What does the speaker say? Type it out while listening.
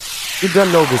You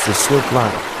done know this is Slick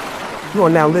Line. You are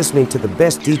now listening to the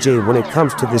best DJ when it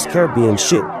comes to this Caribbean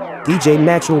shit. DJ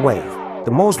Natural Wave, the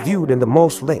most viewed and the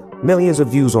most lit. Millions of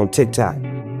views on TikTok.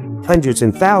 Hundreds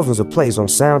and thousands of plays on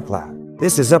SoundCloud.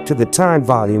 This is Up to the Time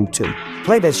Volume 2.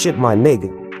 Play that shit, my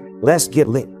nigga. Let's get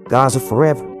lit. Gaza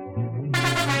forever.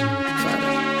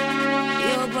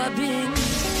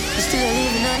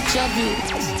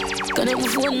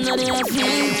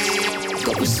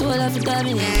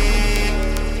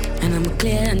 And I'm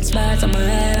clear and smart, I'm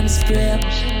alright, I'm spray. And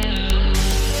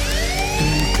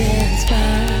I'm clear and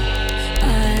smart,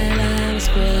 I'm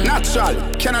spray. Natural,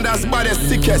 Canada's baddest,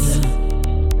 sickest.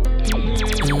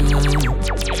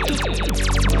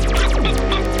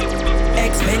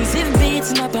 Expensive beats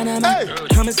in my Panama. Hey.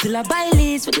 I'm still a buy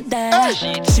leads with the dash.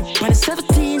 Hey. Ship on the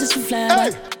 17 just to fly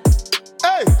back.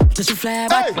 Hey. Just to fly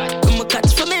back. I'm a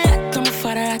catch for me, I'm a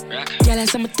father. Girl, I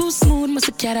say I'm too smooth, must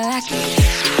a Cadillac.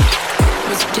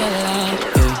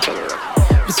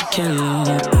 Masicka,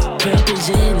 purple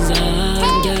jeans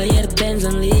on. Girl, yeah, the Benz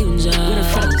and leaving job. When the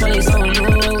fuck police don't know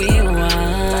what we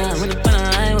want. When the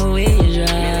pan what we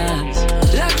drive.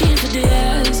 Locking for the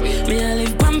ass. Me I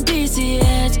live on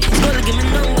PCH. School give me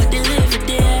number, they live for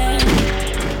the ass.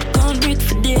 Can't breathe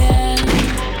for the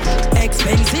ass.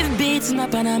 Expensive beats in my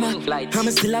Panama.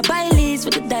 I'm still a buy leads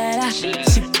with the data.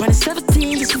 Ship on the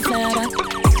 17 just to fly back.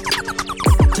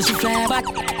 Just to fly back.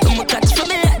 I'm a catch for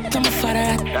me, I'm a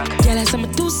father. Girl, I say I'm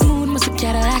too smooth, must a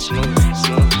Cadillac.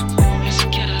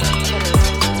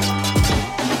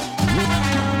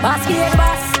 Boss for every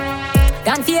boss,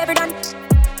 done for every done.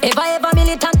 Ever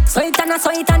militant, so it and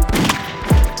so it and.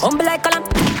 Humble like column,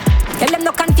 tell them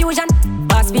no confusion.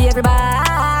 Boss for every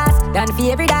boss, done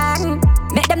for every done.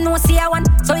 Make them know see I want,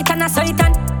 so it and so it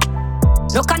and.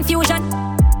 No confusion.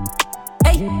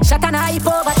 Hey, shot and hype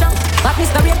over jump. But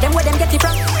Mr. Rate them where them get it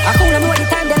from. I cool know the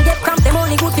time them get cramped. Them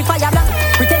only good for fire blank.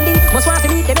 Pretending, must want to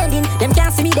meet the bending. Them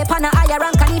can't see me, they pan a higher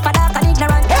rank. And if a dark and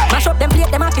ignorant mash up them plate,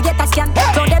 them have to get a scan.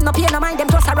 So them no pay no mind, them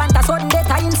just a rant. A sudden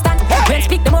data instant. When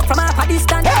speak them up from half a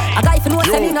distance. A guy for no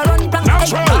selling a run blank.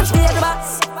 Hey, boss for every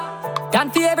boss, done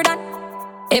for every done.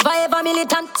 Ever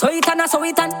militant, so it and so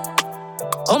it and.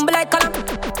 Humble like column,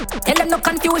 tell them no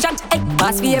confusion. Hey,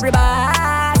 boss for every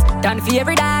boss, done for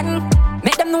every done.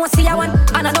 Make them know see I want,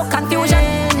 and I no confusion.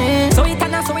 So it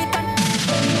and so it and.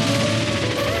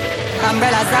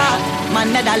 Umbrellas out,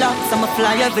 man medal up. Some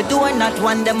fly every door, not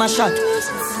one them a shot.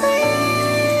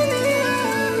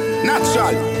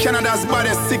 Natural, Canada's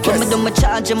baddest, sickest. When me do my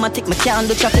charge, I take my can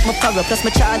do traffic, my power. Plus my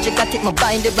charge, I got it, my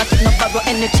bind it, bracket, no borrow.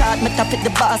 Any chart, me tap it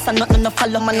the boss, and nothing no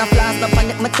follow. Man a flash, no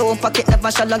panic, my toe pocket never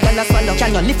shallow, girl a swallow.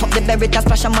 Can you lift up the berry, that's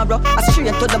splash a marrow? I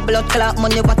straight to the blood clot,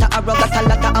 money what a arrow. Got a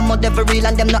lot of ammo, devil real,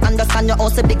 and them no understand you.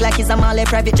 Also big like he's a Malay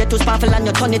private jet, too powerful, and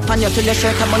you turn it pan you till your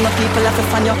shirt come on, no people have to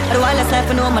fan you. I do all this life,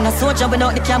 I know, man, a soldier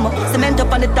without the camo. Cement up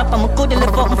on the top, I'm a good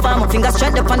lift up my farm. Fingers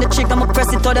straight up on the trigger, I'ma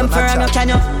press it to them firm, you can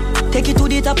you? Take it to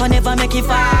the top and never make it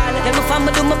fall. Tell my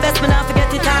family do my best, but not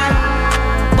forget it all.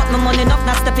 But my money enough,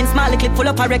 not stepping small, clip full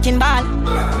up a wrecking ball.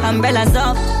 Umbrellas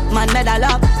up, man medal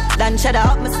up. Dan cheddar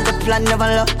up, me see the plan never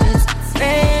look. It's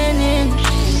raining.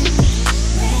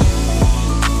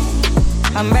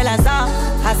 Umbrellas up,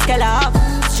 Haskella up.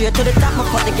 Straight to the top, me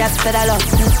put the gas pedal up.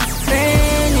 It's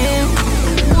raining.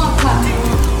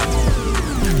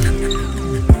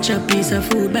 Chop piece of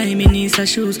food, buy me niece of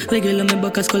shoes. Regular me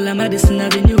buckers, color Madison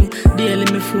Avenue. Daily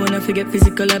me phone, I forget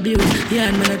physical abuse.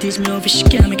 Yeah, man, I teach me how fish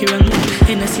can't make it wrong move.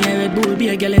 Hennessy and Red Bull, be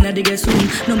a girl in a digger soon.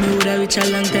 No, me woulda reach a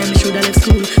long time, me shoulda left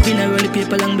school. Been a roll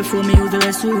paper long before me use the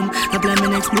restroom. Apply my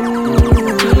next move.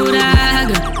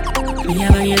 Dog, me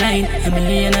have a line, a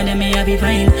million of them me have be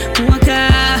fine.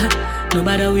 Walker,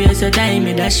 nobody waste your time,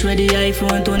 me dash with the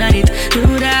iPhone tonight. Dog,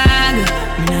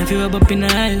 me not feel rub up in the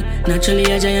aisle. Naturally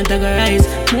a giant I go rise.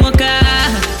 Mocha,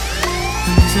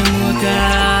 I'm a mocha.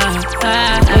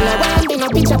 Me no want be no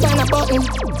bitch up on a button.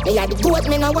 Me like the goat,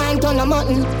 me no want on a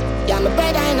mutton. Yeah, my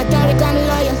brother in a Tariq, I'm a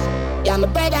lawyer. Yeah, my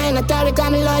brother in a Tariq,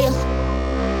 I'm a lawyer.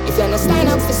 If you no stand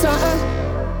up for something,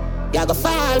 you go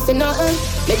fall for nothing.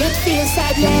 Me get feel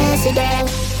sad yesterday.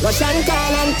 Russian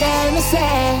call and tell me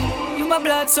say, my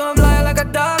blood, so I'm lying like a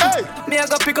dog. Hey. Me, I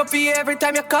go pick up you every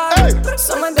time you call. Hey.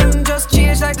 Some of them just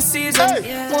change like the season.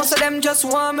 Hey. Most of them just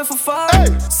want me for fun. Hey.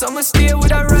 Some will stay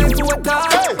with a rifle with dog.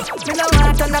 Hey. Me no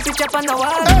want on the picture on the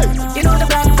wall. Hey. You know the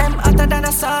black them hotter than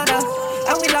a sauna.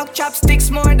 And we lock chopsticks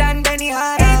more than Benny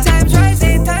Hanna. 8 times rise,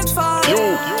 8 times fall.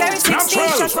 Carry 16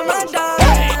 shots from my dog.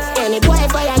 any boy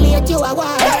violate you a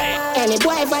war. Any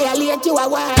boy violate you a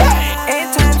war. 8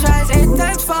 times rise, 8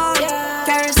 times fall.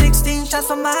 Carry 16 shots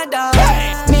from my dog.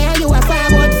 Me and you are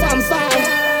forward from far.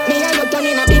 Me and you turn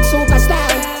in a big superstar.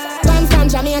 Come from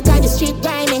Jamaica, the street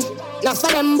grimy. Now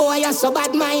for them boy, you're so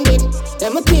bad-minded.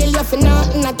 Them will kill you for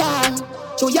nothing at all.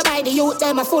 Chew you by the youth,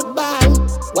 them a football.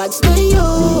 What's the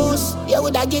use? You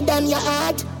woulda give them your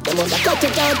heart. Them woulda cut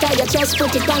it out of your chest,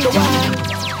 put it on the wall.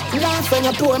 Laugh when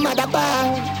your poor mother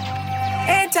ball.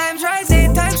 8 times rise,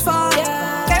 8 times fall.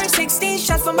 Carry 16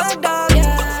 shots from my dog.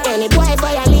 Any boy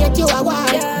violate you a wall.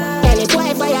 Any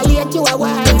boy violate you a wall.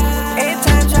 8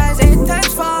 times rise, 8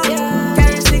 times fall.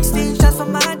 Carry 16 shots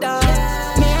from my dog.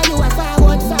 Me and you a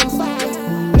forward from far.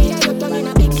 Me and you turning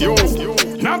a big Yo,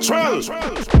 natural.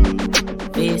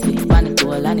 Basics on the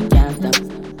toll and it can't stop.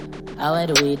 I wear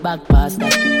the weight back past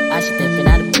that. As she stepping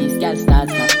out the piece, girl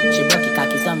starts up. She broke it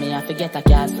cocky, so me I forget a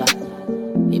casper.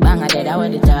 The banger dead, I wear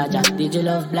the charger. Did you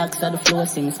love black, so the flow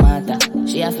sing smarter.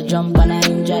 She have to jump on her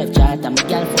in drive charter. My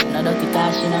girl fuck no dirty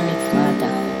car, she no mix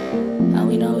smarter. And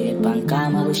we know it pan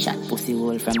karma, we shot pussy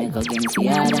hole from me go against the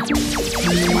other.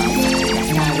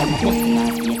 My pussy now,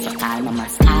 make you call my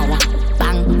mascara.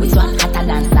 Bang, we swap hotter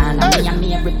than sauna. Me and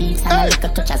me every beat and a little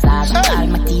touch of Zaza. Call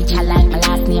my teacher like my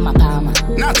last name a Palmer.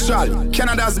 Natural,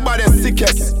 Canada's baddest,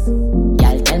 sickest.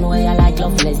 Girl, tell me why you like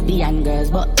love lesbian girls,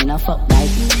 but you know fuck like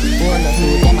me. All of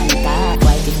you, them on the car,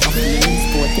 white is fucking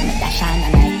sport in the dash and a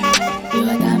night. You a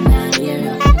damn not hear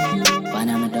you. One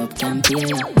of my dope can't hear you.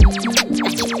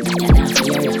 You're not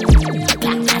hear you.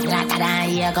 Clack, I don't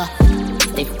hear go.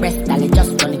 Stiff breast, dolly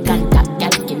just run the contact.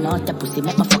 Girl, skin out the pussy,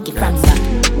 make my fuck it from back.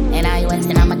 And I went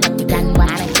and I'm a 30 grand one.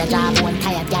 I make the job one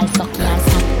tired, girl, suck you and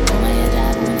suck. Oh my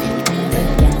job, one thing, you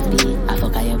can't speak. I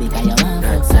fuck you because you want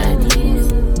fuck Sundays.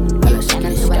 Follow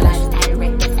Shannon to a lifestyle,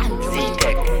 records and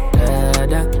secret.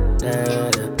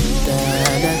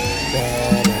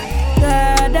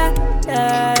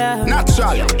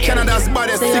 Natural, Canada's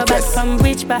baddest, Say you're back sickest. from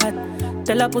which part?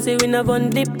 Tell a pussy we no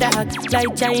one dip tag.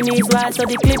 Like Chinese wall, so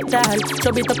the clip tag.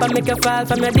 Chop it up and make you fall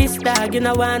from your disc tag. You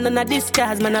know one on a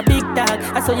discard, man a big tag.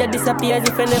 I saw you disappear as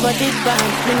if you never did bang.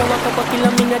 Me no walk up a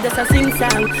kilo, me no just a sing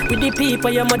song. With the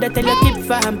people your mother tell you keep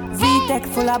fam. V-Tech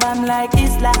full of bam like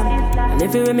Islam. And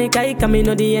if you with me kike, me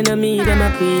know the enemy. Them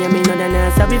a pray, and me know they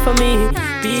not sorry for me.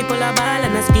 People are ball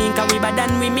and a skin, cause we bad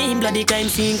than we mean. Bloody crime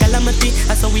scene calamity.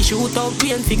 I saw we shoot out,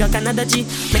 we and figure Canada G.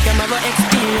 Make them have a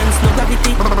experience, no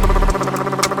gravity.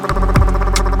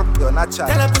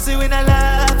 Tell a pussy when I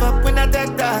laugh up, when I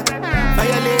dead dog.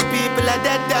 Violate people are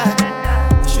dead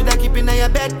dog. Shoulda keep in your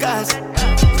bed cause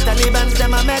Taliban's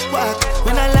them a make walk.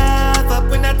 When I laugh up,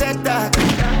 when I dead dog.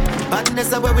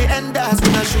 Badness is where we end us.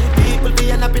 When I shoot people,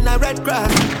 we end up in a red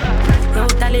grass. No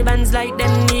Taliban's like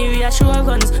them new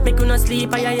reassurance. Make you not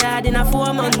sleep at your yard in a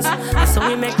 4 months. So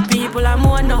we make people a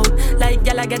mourn out. Like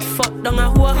y'all get fucked down a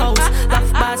whole house.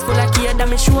 Laugh bars full of kids that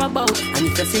me sure about. And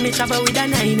if you see me travel with a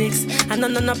 9X, and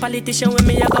no politician with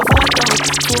me I go vote out.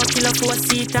 4 kilo, 4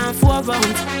 seat and 4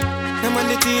 rounds. Them on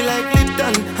the tea like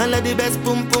Lipton. And like the best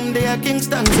boom boom they are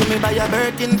Kingston. So me buy a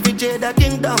Birkin for Jada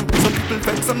Kingdom. Some people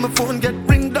vex on my phone get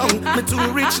ring down. Me too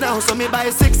rich now so me buy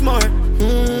 6 more.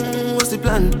 What's the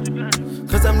plan?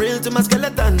 Cause I'm real to my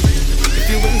skeleton. If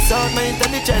you insult my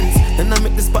intelligence, then I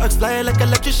make the sparks fly like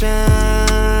electrician.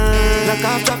 Like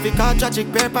off traffic, all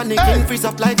tragic, bear panicking. Freeze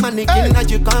up like mannequin. Now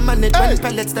you can't manage when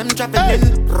pellets them trapping in.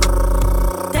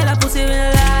 Tell a pussy we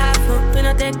no laugh, we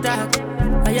no take that.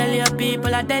 All your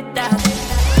people are dead dog.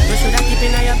 You shoulda keep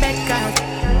in your bed cause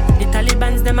the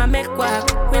Taliban's them a make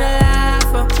walk. We no laugh,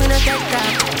 we no take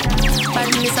that.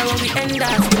 Badness is how we end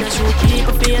up. We no shoot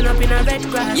people for end up in a red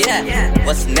grass. Yeah,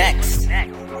 what's next?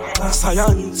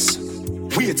 Science,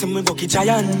 wait till me bucky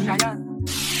giant.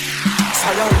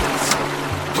 Science,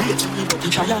 wait till me bucky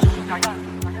giant.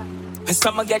 And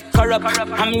some get corrupt.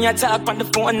 I'm here talk on the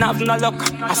phone, have no luck.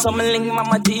 I saw me link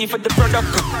Mama D for the product.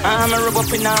 I'm a rub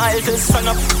up in the aisle till sun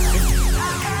up.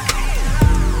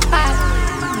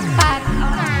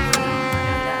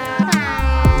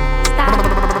 Stop.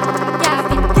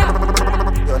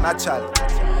 Yo, natural.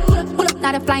 Pull up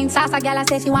now the flying saucer, girl, I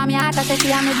say she want me out. I say she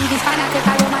want me do this fine. I take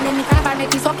her home and then me can't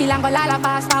make me sucky and go lala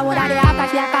fast forward. I after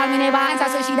she a call me never answer,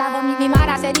 so she da go meet me mad.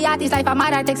 I say the artist life a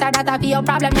mother takes her data for your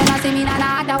problem. You not see me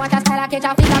nana after watch a style I catch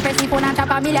a finger, press the phone and chop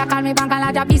a million. Call me bank and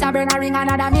lodge a piece and burn a ring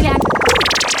another million.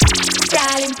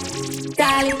 Darling,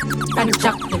 can you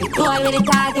chop with the toy with the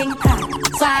talking?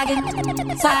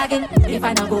 Swagging. If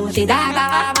I no go, she dagger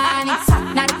her money.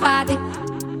 Not the party.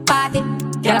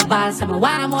 Get a ball, so I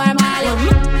want more Mali.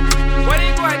 What do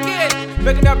you go again?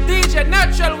 Picking up DJ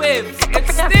Natural Waves.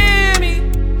 It's steamy.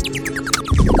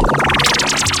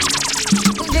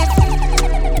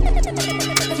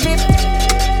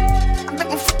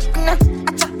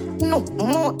 No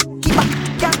more. Keep up,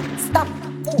 can't stop.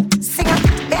 Singer,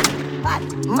 yeah, bad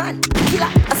man,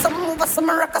 killer. Some move, some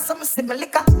rock, some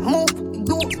liquor. Move,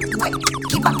 do, wait,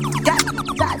 keep up,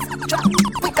 dance. drop.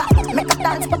 Quicker, make a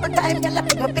dance couple time, girl, I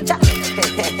pick my picture.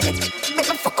 Make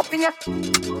me fuck up in ya.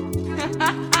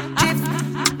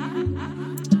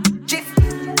 Jif.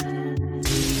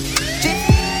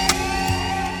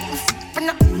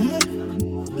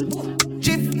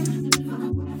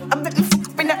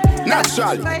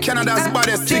 Natural, Canada's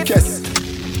baddest, sickest.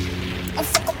 I'm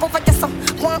fuck up over this,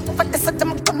 one over this, I'm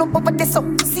gonna up over this.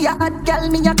 See a hot girl,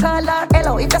 me a call her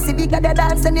hello. If you see bigger the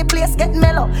dance, any place get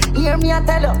mellow. Hear me a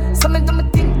tell you, so me do my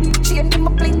thing, change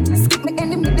my plane. Skip me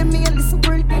enemy, them me a listen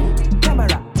breathing.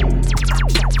 Camera.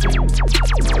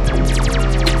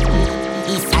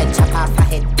 Eastside chopper,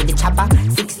 forehead with the chopper,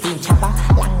 16 chopper,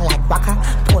 long like waka.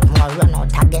 Put more run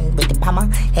out again with the hammer.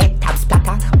 Head tap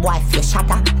splatter, boy face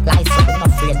shatter. Lies up in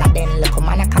afraid that then look a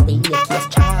man a carry a case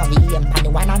strong. VM pan the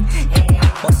one on. Hey,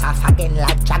 bust off again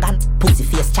like dragon. Pussy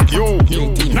face chatter.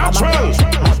 Guilty natural.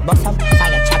 Must bust up,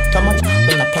 fire chat too much.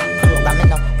 When the pet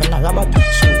programming up, when the robot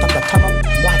shoot up the top up.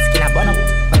 Boy skin a bun up.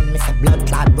 When miss a blood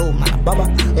clot room and a bubble.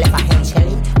 Left a hand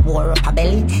shelly, wore up a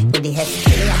belly. With the head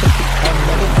skelly, I think I'm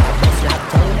ready. Just like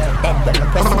telly, dead when the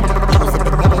press it. Use it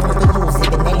the belly, use it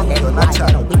the belly. Then watch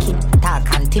on a wicked, dark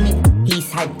and timid.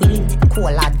 Eastside willing,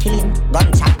 cool hard killing.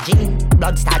 Gunshot drilling,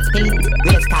 blood starts spilling.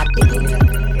 Grave start digging.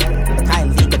 Time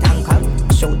V get anchored.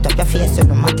 Shoot up your face with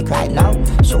the matic right now.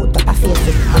 Shoot up your face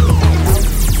with the matic right now.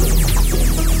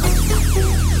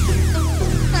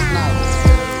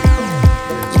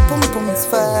 Your pum pum is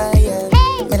fire.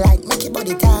 Me like make your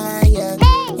body tired.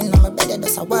 You know my bed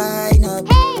does a wine up.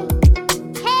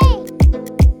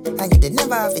 And you did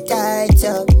never have it tight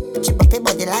up. Chip up your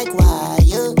body like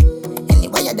wire.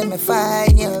 Anyway you me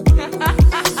find you.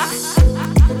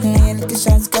 Me a little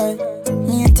shots girl.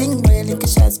 Me a think where a little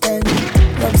shots girl.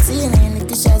 Love seeing a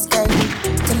little shots girl.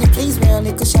 Tell me please where a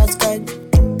little shots girl.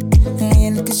 Me a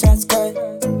little shots girl.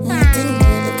 Me a think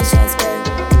where a little shots girl.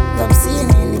 Love seeing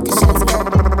a little shots girl.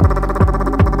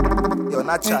 Yo,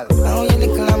 natural. Now you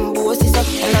little lambo, sis up.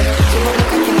 And I'm so much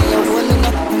cocky now you're rolling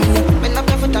up. When up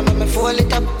your foot and me fold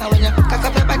it up. And when you cock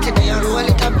up your body then you roll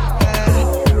it up.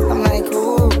 I'm like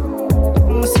ooh,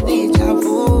 must be deja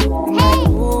vu. I'm like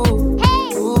ooh,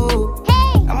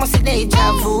 I must say deja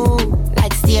vu.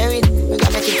 Like steering, we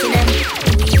gotta make it to them.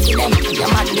 We to them, you're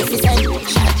magnificent.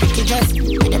 Shot pretty dress,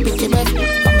 with a pretty breath.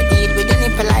 Come and deal with the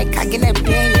nipple like cogging up.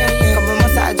 Yeah. Come and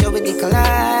massage you with the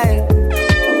collide.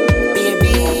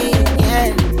 Baby, yeah.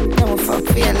 Don't fuck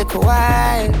for a little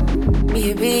while.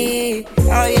 Baby,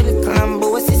 how you look lambo,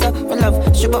 what's this up? My love,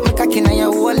 shoot up my cocky now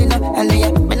you're rolling up. And then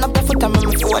you bend up your foot and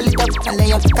me fold it up. And then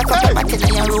you cock up your body and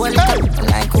you roll it up. I'm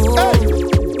like ooh,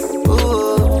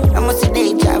 I must say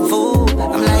deja vu.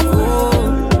 I'm like ooh.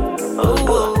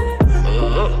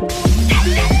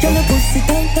 Girl, your pussy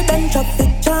tighter than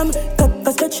traffic jam. Cock a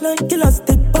stretch like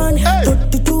elastic band.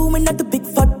 32 me not the big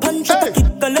fat punch. Shot a kick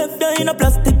a left eye in a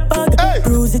plastic bag.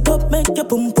 Bruise it up, make your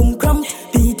pum pum cramp.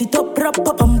 Beat it up, rap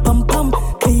a pam pam pam.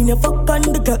 Clean your fuck and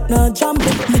the gut now jam.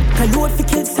 Make a load for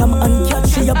kill some and catch.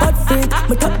 She a bad fate.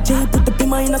 My top J put the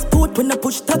beam in a sport when I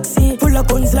push taxi. Full of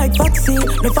guns like vaccine.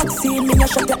 No vaccine, me a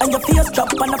shot you and your face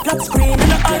drop on a flat screen.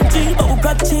 And a RG, but who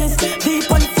got chase?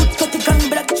 Deep on foot, cut it and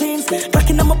black jeans.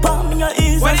 Cracking on my palm, me a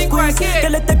ease and squeeze.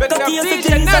 Girl, I take cocky as a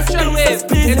jeans and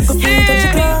squeeze. Look a fake and she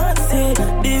classy.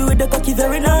 Deal with the cocky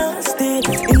very nasty.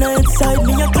 In the inside,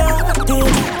 me a clappy.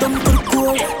 Dump to the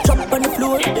core, drop on the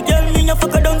floor. The girl me a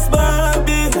fuck a dance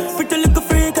Barbie. Pretty little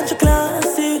freak and she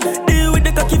classy. Deal with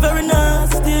the cocky very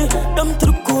nasty. Dump to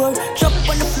the core, drop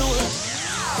on the floor.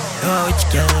 Oh, which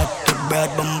girl up the broad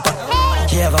bumper?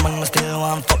 Yeah, a man still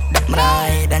want fuck that man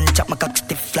ride and chop my cock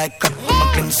stiff like crap.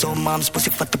 My claim so mom's pussy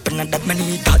fat up and that man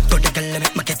need hot for the girl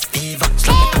make my get fever.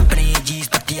 Slam the company G's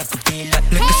party up for feel that.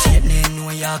 Let me see it know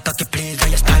ya cocky please.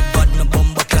 I style bad no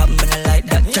bumbo clap man I like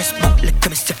that. Just back like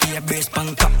me see fear brace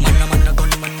punk up. Man a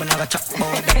gun man a chop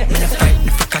about that. Man a fight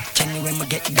if I catch anyway me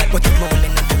get that. What you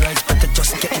rolling at the right spot I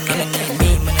just getting on. I need me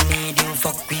man I need you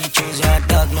fuck we choose your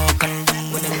dog no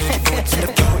condom when I need boots in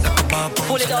the cute like a bubble.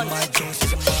 Pull it on my juice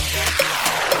is a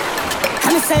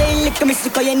I'm say lick a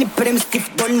Masicka, you nip them stiff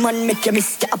gun man, make you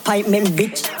miss your appointment,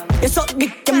 bitch. You suck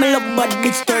dick, you me love bad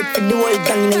bitch. Turk for the whole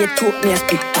gang, now you choke me a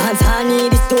spit. Dance honey,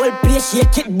 this the whole place,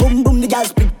 shake it, boom boom, the girl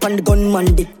split pon the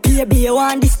gunman dick. Baby, you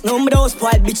want this, no me those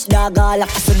spoiled bitch dog, all like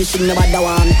so this shit nobody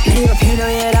want me. You never feel no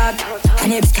hear that,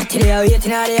 and if it's cut till you're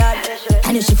waiting on the yard,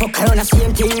 and if she fuck around the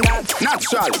same thing, dog.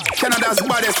 Natural, Canada's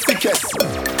baddest, sickest.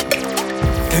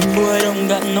 Them boy don't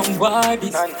got no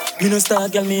bodies. Me no star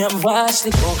girl, me I'm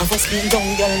Vashley. I'm for skin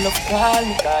down girl, love call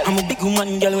me. I'm a big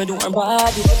woman girl, we do her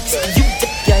body. So you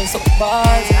take girl so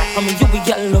bad. I'm a you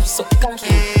girl, love so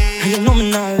cocky. And you know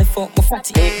me now left out my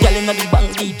fatty. Girl in the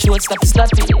bang, the throat stop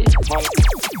slappy.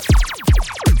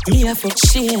 Me a fuck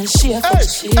she and she a fuck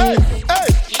she.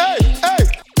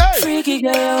 Freaky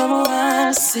girl, I'm a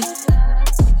wanna see.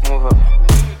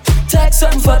 Take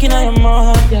some fucking on your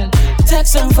mouth, girl. Take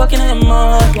some fucking on your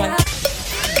mouth, girl.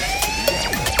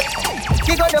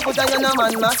 Kick out your foot and your no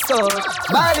man must go.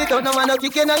 Ball it out, no man no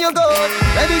kicking on your goat.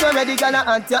 Ready, girl,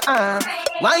 and your arm.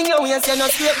 Mind your waist, you're not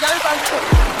straight, girl, from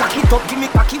cock it up, give me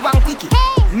cocky one quickie.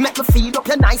 Make me feel up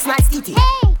your nice titty.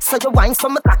 So your wine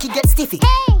from a cocky get stiffy.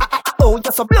 Oh,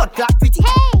 you're so blood clot pretty.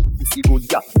 Pussy good,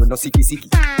 yeah, you're no sicky.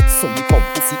 So me come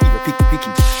pussy in a picky.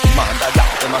 Man, that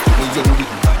them a feel me young.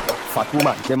 Fat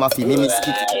woman, them a feel me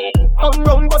skitty.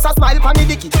 Round bust a smile pon me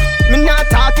dicky. Me not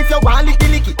talk if you want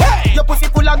licky. Your pussy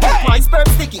full of good, my sperm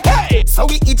sticky. So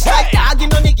we itch like dog in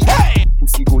no nicky.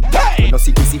 Pussy good, yeah, you're no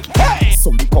sicky.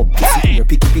 So me come pussy in a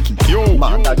picky.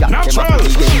 Man, that them a feel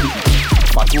me young.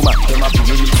 Fat woman, them a feel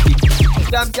me skitty.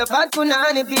 Grab your fat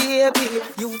punani, baby.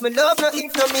 You me love no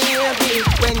if no maybe.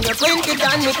 When you're 20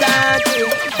 done me can't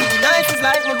feel. Nice is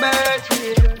like my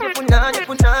birthday.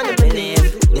 Punani, baby.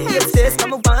 Your face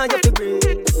come up on your breathe.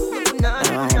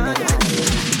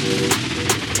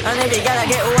 And every girl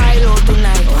get wild out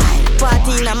tonight.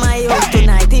 Party in my house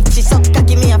tonight. If she suck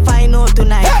cocky, me a find out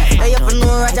tonight. I have to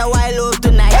know Roger wild out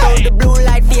tonight. Out the blue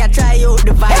light, I try out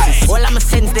devices. All I'm a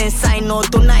sense then sign out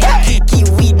tonight. Kiki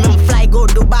weed, me fly go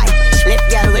Dubai.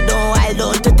 Left girl we don't wild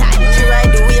out to time. She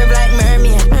ride the wave like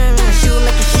mermaid. She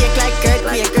make it shake like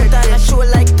earthquake. Kartel a show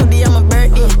like today I'm a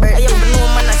birthday. I have to know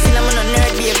man I see I'm on a nerd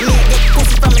babe. Me get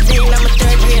pussy from a day in I'm a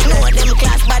third grade. Know them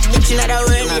class bad bitch in the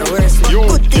world.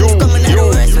 Good things coming out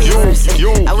of worst ways.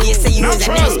 I will say you was a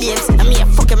nurse games. I mean I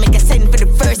fucking make a send for the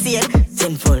first year.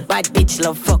 Sinful, bad bitch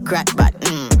love fuck rat bad.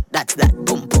 That's that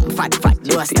boom fat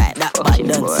do a style that bad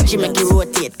dance. She make you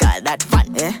rotate call that fun.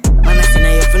 Man I see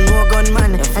now you for no gun man.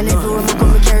 And everywhere I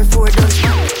come me carry 4 guns.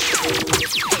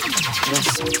 Yes.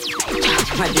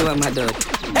 What you want my dog?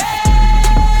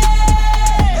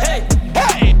 Hey.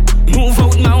 Move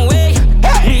out my way.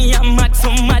 Me I'm mad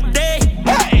for my day.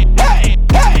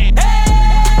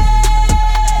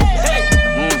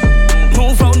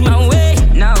 Move out my way.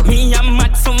 Now me I'm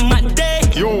mad for my day.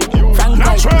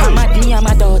 Frank Boy, I'm mad, me I'm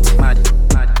a dot.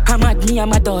 I'm mad, me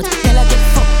I'm a dot. Tell her get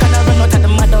fucked and I run out of the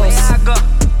mad house.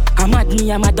 I'm mad,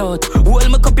 me I'm a dot. Hold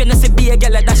my cup, you know, see be a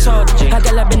girl at that short. A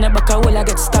girl I been a back, a hole I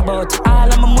get stabbed out. All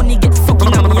of my money get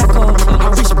fucking on me account. I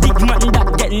wish big man that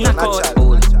get knocked out.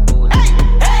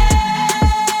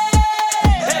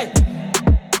 Hey.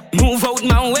 Move out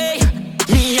my way.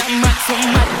 Me I'm mad for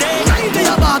my day. Time to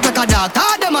your back like a dog.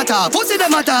 Talk them a talk. Pussy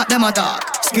them a talk.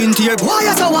 Skin to your boy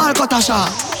as a wall cut a shot.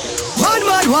 One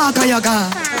mad walk a yaga.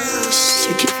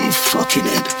 Sick of me fucking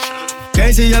head.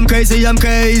 Crazy, I'm crazy. You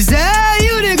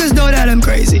niggas know that I'm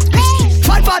crazy.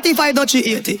 Fat 45, don't you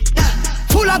 80?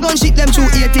 Full of gun shit, them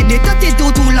 280. The 32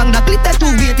 too long, the clip that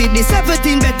too weighted. The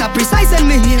 17 better precise and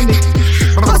me hear me.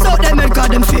 Bust out them head, cause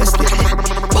them face it.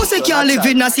 Pussy can't live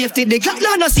in a safety. The clock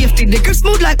not no safety. The grip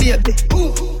smooth like baby.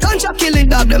 Gunshot killing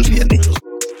dog, them fear me.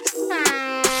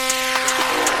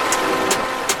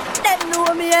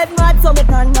 Me head mad, so me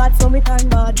turn bad. Them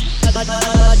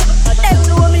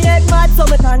know me head mad, so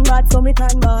me turn bad. Them know me head mad, so me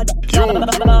turn bad. Them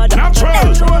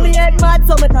know me head mad,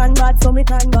 so me turn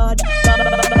bad.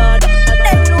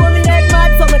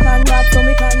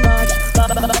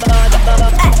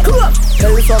 Hey, come on.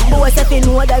 Tell some boys if they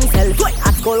know themselves.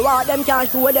 At school war them can't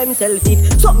show themselves.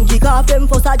 If some kick off them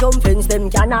first a jump fence, them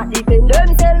cannot defend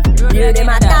themselves. Hear them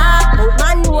attack, but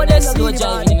man know them no be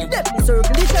bad. Them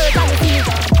circle the shirt and the feet.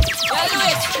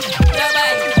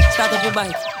 Start up your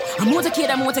bike. I'm motorcade.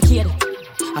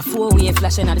 A 4-way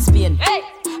flashing out the Spain. Hey.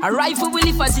 A rifle will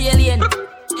live as alien.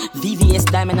 VVS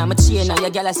diamond, I'm a chain. Now your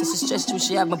girl says she stressed too,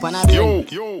 she have me on her brain.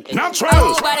 Yo, natural.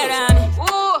 Oh, body around me.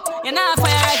 Ooh, you're not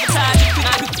fire rifle target.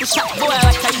 Now you push up, boy,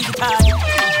 like a easy target.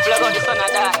 Plug out the sun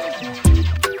and die.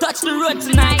 Touch the road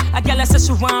tonight. A girl says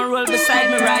she want roll beside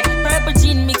me, right? Purple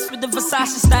jean mixed with the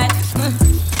Versace style.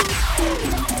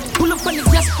 Pull up on the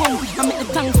gas pump, I make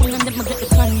the tank full and then I get the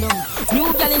condom.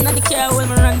 New gal in the car when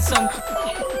I ransom.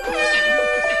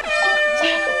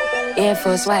 Air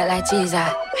Force white like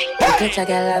teaser. Catch a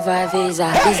girl of a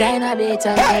visa. Designer beat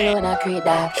and alone a creed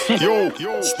that.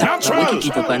 Natural.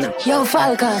 Yo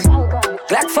Falcon.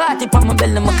 Glock 40 pa my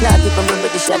belly, my clock if I'm ready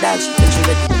to shut out. She get you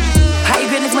ready. High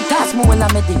grade is my task, more when I'm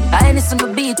ready. I ain't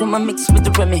some beat when I mix with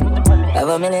the Remy. Have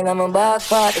a million on my back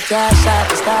part, the cash out,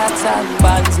 the start up,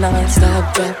 balance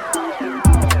non-stop drop.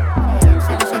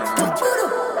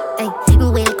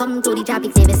 Welcome to the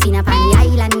tropics, never seen up on the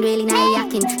island, really nice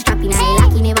yakin. Strapping I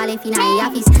lacking, never left in I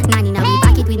office. Man in a we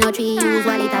pocket with no tree, use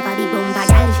wallet up a big bumper.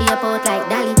 Gal she up out like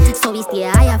Dolly, so we me stay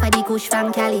higher for the kush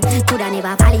from Cali. Coulda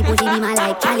never valley, pussy be my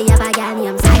like Cali. Have a girl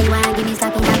named Sally, wanna give me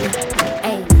slappy tappy.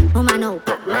 Hey, woman no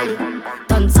pop money.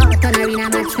 Turn south, turn arena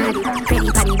match ready. Ready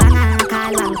for the banger,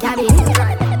 call one cabby.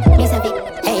 Miss a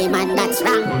bit, hey man, that's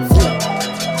wrong.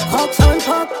 Hawks on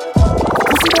top.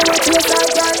 Pussy don't watch your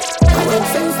side, girl. I won't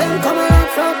sense them coming out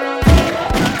from.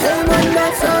 Hey man,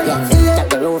 that's wrong. Yeah, drop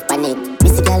the roof on it.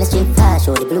 Girl straight fast,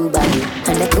 show the blue body.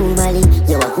 And the cool Mali,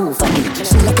 you a who for me.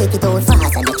 She like take it out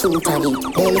fast and the true funny.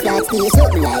 Belly flat stay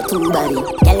something like two body.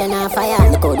 Girl on a fire,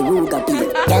 look how the roof got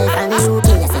beat. Girl from the UK,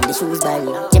 I send the shoes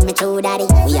body. Jimmy True Daddy,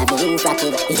 we have the roof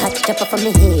rocket. The hot chopper from my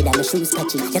head and the shoes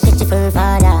catchy. You catch it for a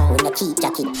father, when I keep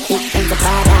jacket. Big friends of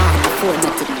father, and the phone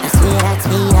matic. I swear that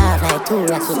speed off like two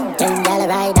rocket. 10 girl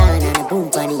ride on and a boom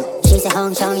bunny. She say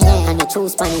hung shong yeah, and the true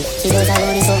spanny. She does her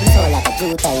only something so like a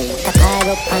blue tie. Car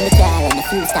up on the car and the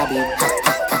few stabby. Ha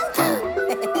ha ha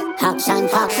ha. Action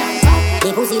pop.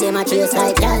 The pussy them a chase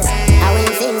like girls. And when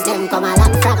things them come a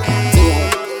lock frap. Feel.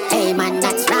 Hey man,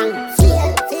 that's wrong.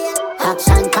 Feel.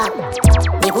 Action pop.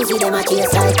 The pussy them a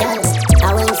chase like girls.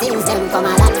 And when things them come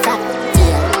a lock frap.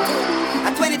 Feel.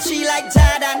 At 23 like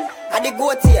Jordan, I the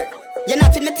goat here. You're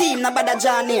not in the team, no bother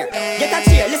John here. Get a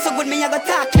cheer, listen good, me I got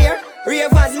talk clear.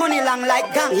 Ravers money long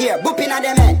like gang here. Booping at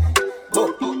them head.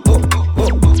 Boop, boop, boop, boop,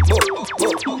 boop,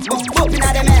 boop, boop, booping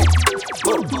at them head.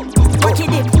 Boop, what you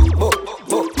did? Boop,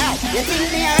 boop. You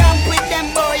think me a ramp with them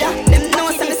boy, yeah? Them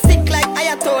know some sick like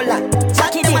Ayatollah.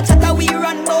 Chat them a chatter we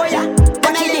run boy, yeah?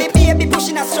 When I little baby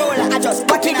pushing a stroller, I just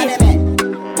booping at them head.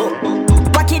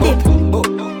 Boop, what you did? Boop,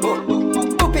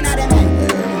 boop, booping at them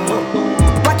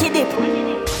head. What you did?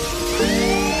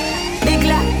 Big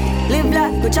la, live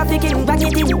la, good trafficking, back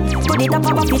it in. Put it up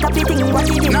above it, up it in, what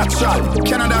it in. Natural,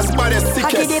 Canada's baddest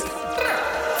sickest.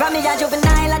 From me a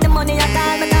juvenile and the money I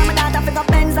call me. Call my daughter for the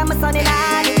Benz and my son in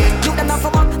Annie. You them not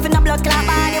for work, for no blood clot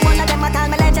body. One of them I call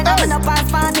me legend, I'm in a past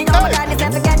party. Oh my God, this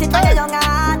never get it for the young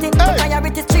hearty.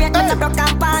 Priority straight, not a broke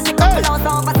and party. Couple hours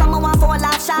over, someone want for a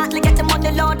laugh shortly. Get them on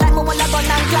the load like me wanna gun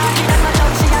and class. She does not know,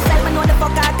 she herself, me know the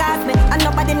fuck I cost me. And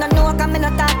nobody no know, cause me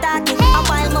not talking. A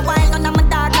while, none of my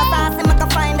dog no passing. Me can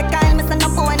find the Kyle, me send no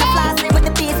boy no flossy. With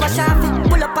the piece wash off it,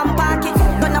 pull up and park it.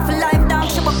 Run off a life down,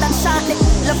 shove up that shortly.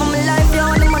 Love of my life,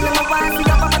 yo, the money my wife. See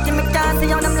how much me can't see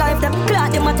how them life them.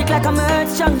 Clock them matic like I'm earth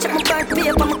strong. Check my birth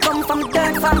paper, me come from a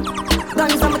dirt farm.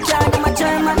 Guns on my car, I'm a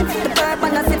German. The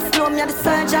bourbon I sip slow, me a the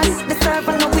surgeon. The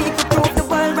servant no weak, we prove the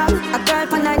world wrong. A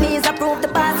girl on her knees, I prove the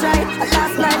past right. A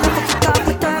last night, I fuck off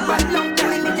with turban. Long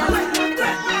time in the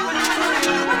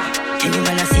Any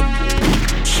man I sip,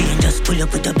 she ain't just pull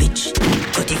up with a bitch.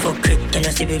 Cut it for crib, tell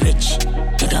her she be rich.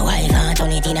 Take a wife and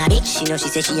turn it in a bitch. She know she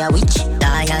say she a witch.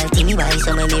 Loyalty me buy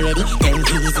some when me ready. Them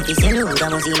please if you sell out, I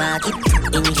must see market.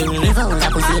 Engine revolve, I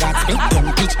pussy that split. Them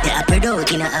bitch, they a spread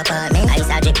out in a apartment. I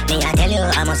suggest me I tell you,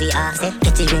 I must see offset.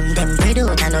 Get it ring, them spread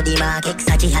out, I know the market.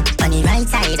 Sachi hat on the right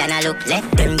side and I look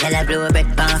left. Them tell her blow bread,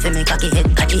 pan for me cocky head.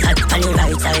 Catchy hat on the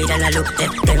right side and I look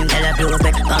left. Them tell her blow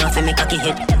bread, pan for me cocky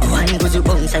head. One goes you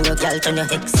bounce and your girl turn your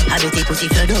ex. Have it pussy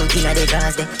flood out in a the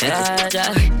grass there.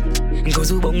 Goes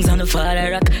who bones on the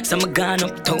fire rock. Some gone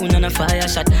uptown on a fire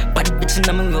shot. Bad bitch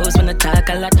in my rose when I talk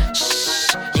a lot.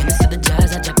 Shh, you know see the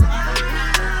jazz I drop.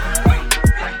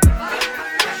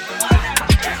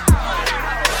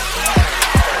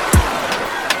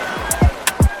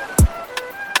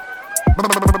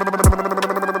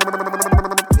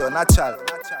 Yo, natural.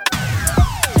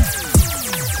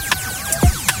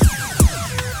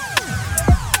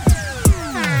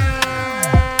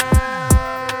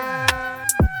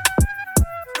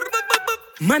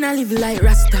 Man, I live like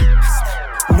Rasta.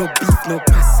 No beef, no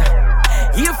pasta.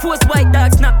 Air Force white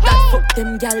dog, snap that. Fuck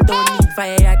them gal, don't need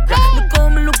Viagra. Look how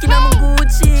me looking at my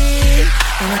Gucci.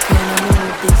 And I kinda know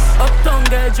this. Uptown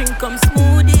girl, drink come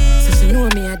smoothie. So she know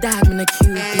me a dog, me a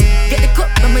Cupid. Get the cup,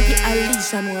 I'ma get a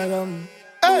leash and more rum.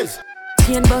 Hey!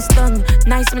 Chain bust tongue.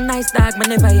 Nice, me nice dog, me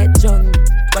never yet drunk.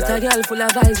 But a girl full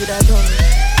of vibes with a tongue.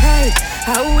 Hey,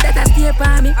 how that a stay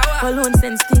for me? Alone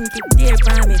sense stinky, dear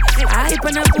for me. I hype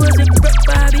and I pose with broke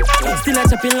Barbie. Still a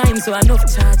chopping line, so enough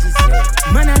charges.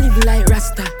 Man, I live like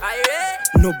Rasta.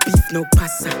 No beef, no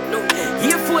pasta.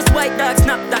 Air Force white dog,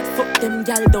 snap that. Fuck them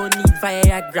gal, don't need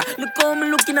Viagra. Look how me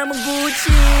looking at my Gucci.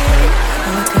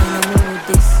 I kinda know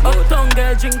this. Uptown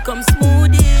girl, drink come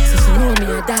smoothie. So she know me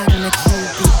a dog and a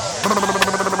Cupid.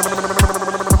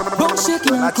 Bum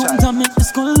shaking and come down, make the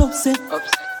skull upset.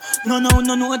 No,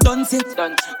 done set.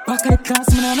 Back at the class,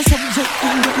 man, I'm a subject.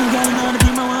 I'm getting girl, now to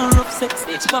be my one rough sex.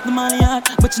 She pop the money hard,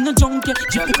 but you no drunk yet.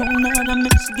 Drip the crown hard and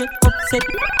make she get upset.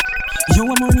 You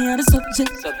want money, are the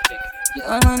subject.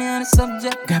 Your money on the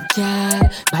subject. Grab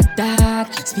card, bad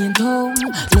dad, spin home,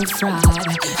 love fraud.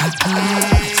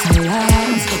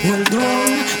 Silence, hold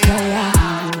on, cry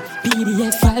out.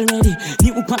 PDF already,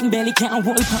 new pan belly, can't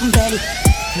hold pan belly.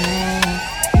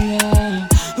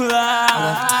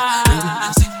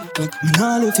 Me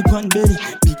nah left it pan belly,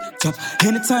 big chop.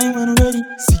 Anytime when I'm ready,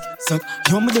 sick, suck.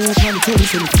 You're my dad, pan the telly,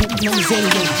 so the food on the zelly,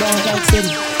 then down like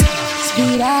steady.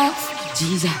 Speed off,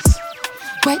 Jesus.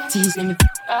 Wet tease, let me.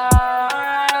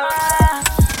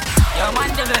 Yo, man,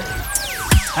 devil.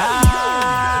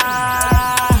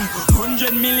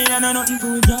 100 million or nothing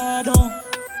to draw down.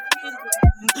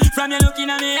 From you looking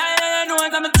at me, I know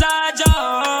what I'm a charge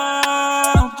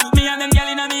up. Me and them girl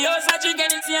in me house, I drink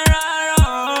and it's here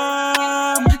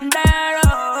around.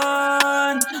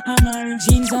 Daron. I'm wearing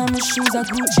jeans and my shoes, I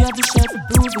Gucci, have the shirt to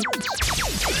prove it.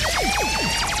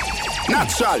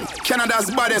 Natural,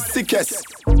 Canada's baddest, sickest.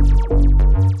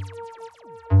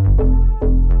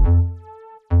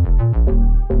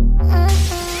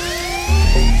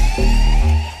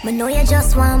 Me know you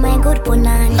just want my good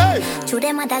punani. To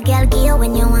them other girl give you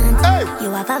when you want.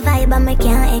 You have a vibe and me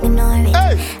can't ignore it.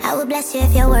 I will bless you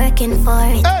if you're working for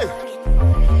it.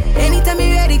 Anytime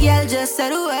you ready, girl, just say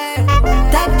the word.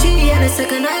 Top G and a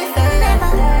second I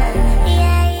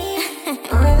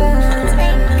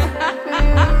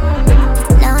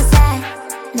No sir,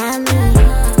 not me.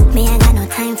 Me I got no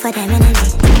time for them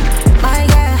energy. My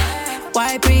girl,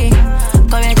 why pre?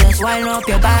 Come here, just wind up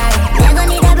your body. Me gon'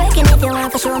 need a breaking if you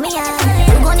want to show me out.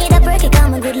 You gon' need a break, it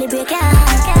come a goodly break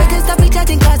out. Better stop it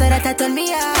chatting cause that turn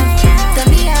me on. Turn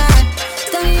me on,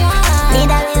 turn me on. Need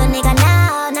a real nigga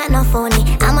now, not no phony.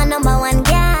 I'm a number one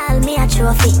girl, me a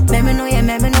trophy. Let me know, yeah,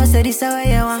 let me know, say this how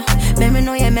you want. Let me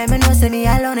know, yeah, let me know, say me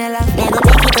alone, ella. Me gon'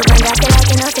 make it to run that feel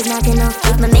like enough is not enough.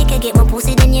 If me make it get my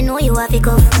pussy, then you know you have to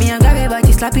go. Me and grab your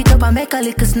body, slap it up and make a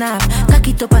little snap. Cock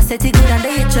it up and set it good and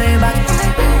then hit your back.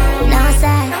 No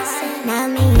sex, not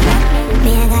me.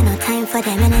 Me ain't got no time for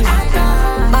them energy.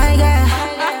 My girl,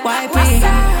 why pre?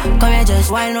 Come here,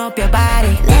 just wind up your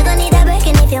body. Me gon' need a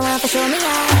breaking if you want to show me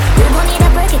out. You gon' need a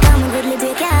break, it come a goodly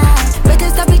break out. Better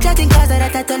stop it chatting cause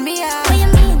that turn me on. What you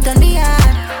mean? Turn me on.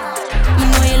 You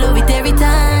know you love it every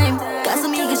time. Cause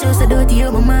some niggas show so dirty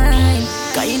on my mind.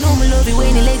 Cause you know me love it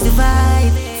when the legs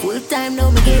divide. Full time now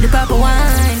me get the proper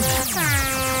wine.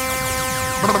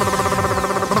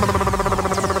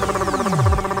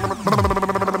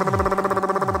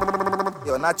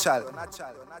 Yo, natural.